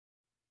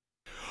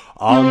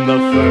On the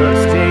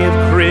first day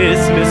of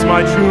Christmas,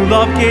 my true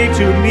love gave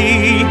to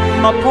me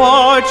a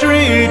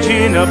partridge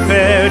in a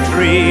pear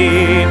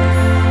tree.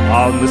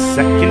 On the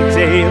second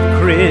day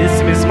of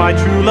Christmas, my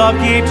true love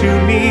gave to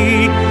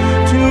me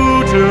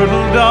two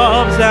turtle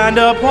doves and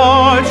a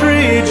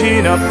partridge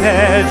in a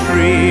pear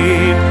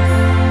tree.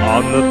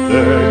 On the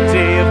third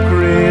day of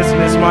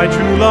Christmas, my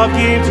true love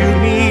gave to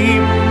me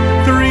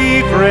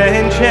three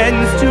French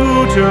hens,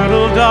 two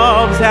turtle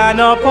doves, and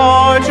a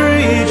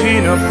partridge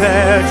in a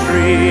pear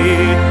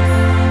tree.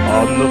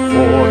 On the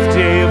fourth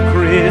day of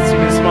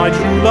Christmas, my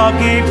true love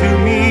gave to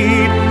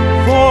me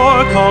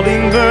four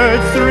calling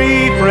birds,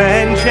 three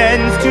French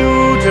hens,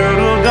 two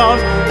turtle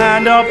doves,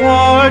 and a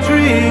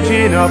partridge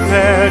in a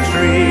pear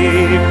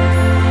tree.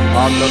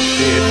 On the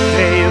fifth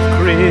day of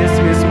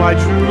Christmas, my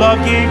true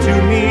love gave to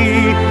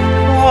me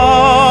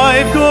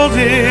five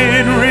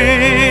golden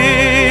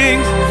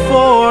rings,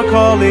 four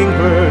calling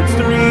birds,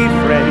 three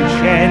French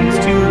hens,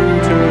 two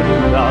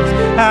turtle doves,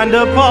 and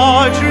a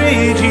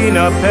partridge in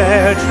a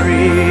pear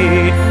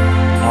tree.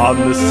 On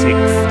the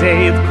sixth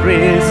day of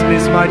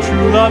Christmas, my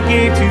true love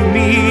gave to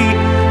me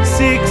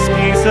six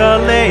geese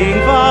a-laying,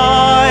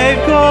 five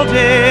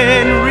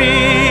golden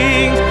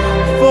rings,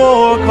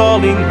 four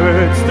calling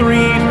birds,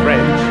 three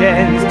French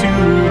hens,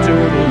 two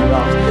turtle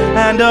doves,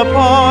 and a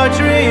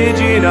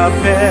partridge in a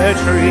pear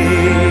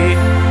tree.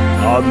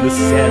 On the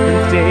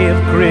seventh day of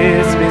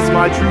Christmas,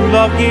 my true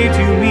love gave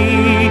to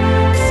me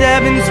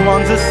seven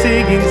swans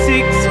a-singing,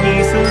 six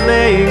geese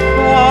a-laying,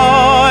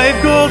 five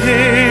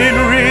golden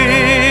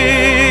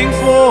rings,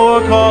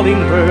 four calling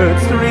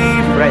birds, three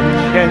French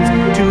hens,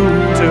 two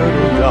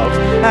turtle doves,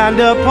 and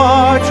a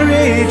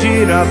partridge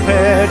in a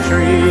pear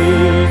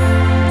tree.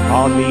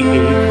 On the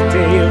eighth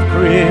day of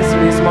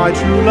Christmas, my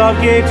true love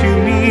gave to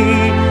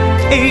me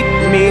eight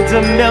maids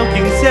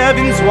a-milking,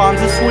 seven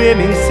swans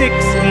a-swimming, six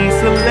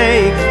geese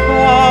a-laying,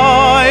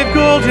 five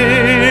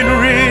golden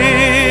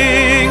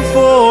rings,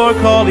 four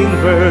calling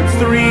birds,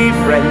 three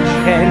French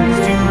hens,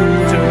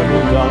 two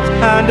turtle doves,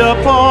 and a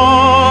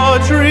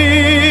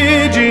partridge